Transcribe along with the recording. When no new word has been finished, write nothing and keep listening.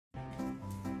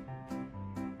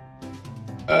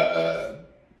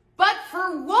But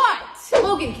for what?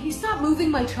 Logan, can you stop moving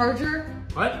my charger?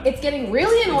 What? It's getting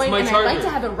really annoying and I'd like to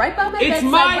have it right by my bedside. It's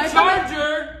my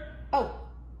charger! Oh,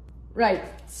 right.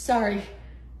 Sorry.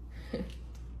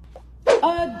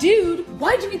 Dude,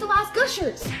 why'd you eat the last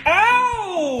Gushers?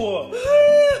 Ow! Oh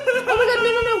my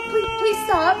god, no, please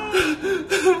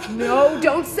stop. No,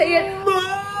 don't say it.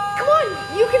 Come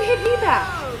on, you can hit me back.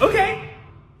 Okay.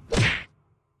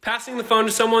 Passing the phone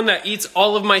to someone that eats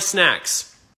all of my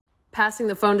snacks. Passing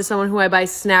the phone to someone who I buy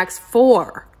snacks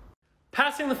for.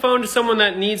 Passing the phone to someone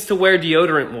that needs to wear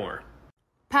deodorant more.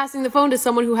 Passing the phone to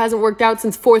someone who hasn't worked out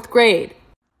since 4th grade.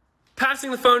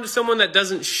 Passing the phone to someone that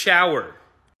doesn't shower.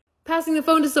 Passing the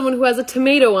phone to someone who has a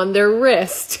tomato on their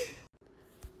wrist.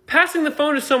 Passing the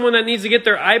phone to someone that needs to get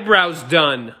their eyebrows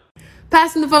done.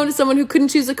 Passing the phone to someone who couldn't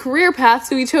choose a career path,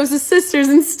 so he chose his sisters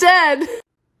instead.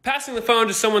 Passing the phone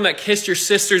to someone that kissed your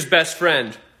sister's best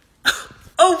friend.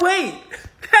 Oh wait,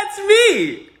 that's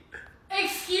me!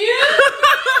 Excuse me?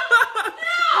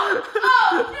 No!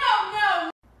 Oh,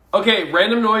 no! Okay,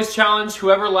 random noise challenge.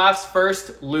 Whoever laughs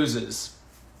first loses.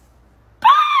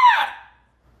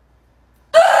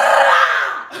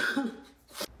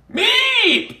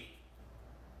 Meep!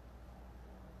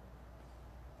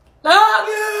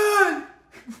 Logan!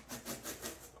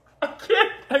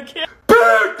 I can't.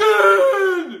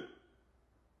 Burton!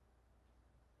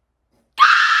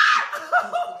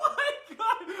 Oh my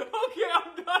god! Okay, I'm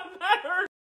done. That hurt.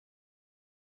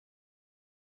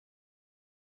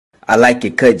 I like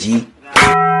it cut, G.